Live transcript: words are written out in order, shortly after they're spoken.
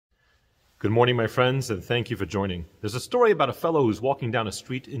Good morning, my friends, and thank you for joining. There's a story about a fellow who's walking down a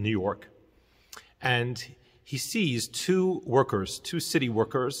street in New York, and he sees two city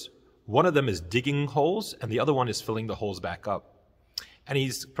workers. One of them is digging holes, and the other one is filling the holes back up. And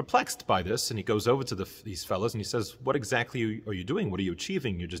he's perplexed by this, and he goes over to these fellas, and he says, "What exactly are you doing? What are you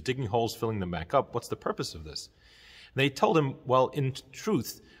achieving? You're just digging holes, filling them back up. What's the purpose of this?" And they told him, "Well, in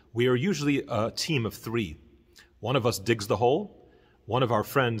truth, we are usually a team of three. One of us digs the hole. One of our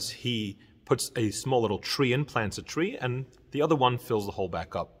friends, he puts a small little tree in, plants a tree, and the other one fills the hole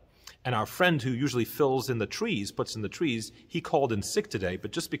back up. And our friend who usually fills in the trees, puts in the trees, he called in sick today,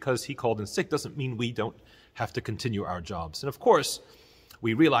 but just because he called in sick doesn't mean we don't have to continue our jobs." And of course,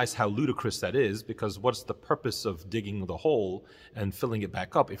 we realize how ludicrous that is, because what's the purpose of digging the hole and filling it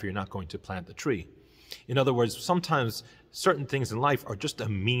back up if you're not going to plant the tree? In other words, sometimes certain things in life are just a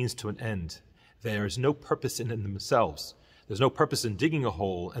means to an end. There is no purpose in themselves. There's no purpose in digging a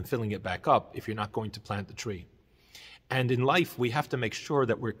hole and filling it back up if you're not going to plant the tree. And in life, we have to make sure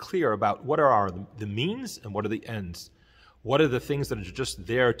that we're clear about what are the means and what are the ends. What are the things that are just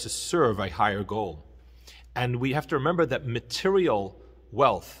there to serve a higher goal? And we have to remember that material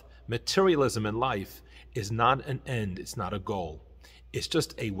wealth, materialism in life is not an end, it's not a goal. It's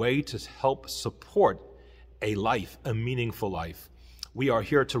just a way to help support a life, a meaningful life. We are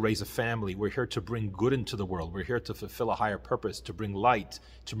here to raise a family. We're here to bring good into the world. We're here to fulfill a higher purpose, to bring light,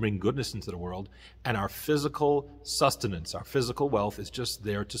 to bring goodness into the world. And our physical sustenance, our physical wealth is just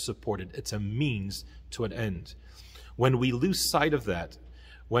there to support it. It's a means to an end. When we lose sight of that,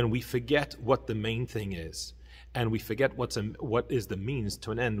 when we forget what the main thing is, and we forget what is the means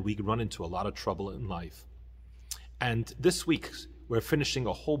to an end, we run into a lot of trouble in life. And this week, we're finishing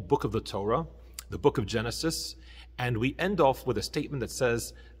a whole book of the Torah, the book of Genesis, and we end off with a statement that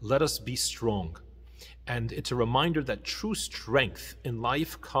says, "Let us be strong." And it's a reminder that true strength in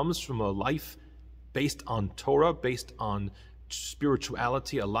life comes from a life based on Torah, based on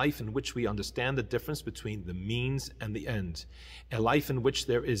spirituality, a life in which we understand the difference between the means and the end, a life in which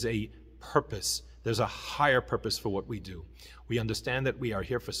there is a purpose. There's a higher purpose for what we do. We understand that we are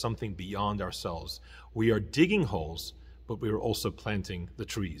here for something beyond ourselves. We are digging holes, but we are also planting the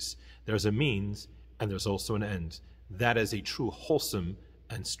trees. There's a means and there's also an end. That is a true wholesome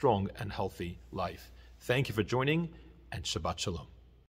and strong and healthy life. Thank you for joining, and Shabbat Shalom.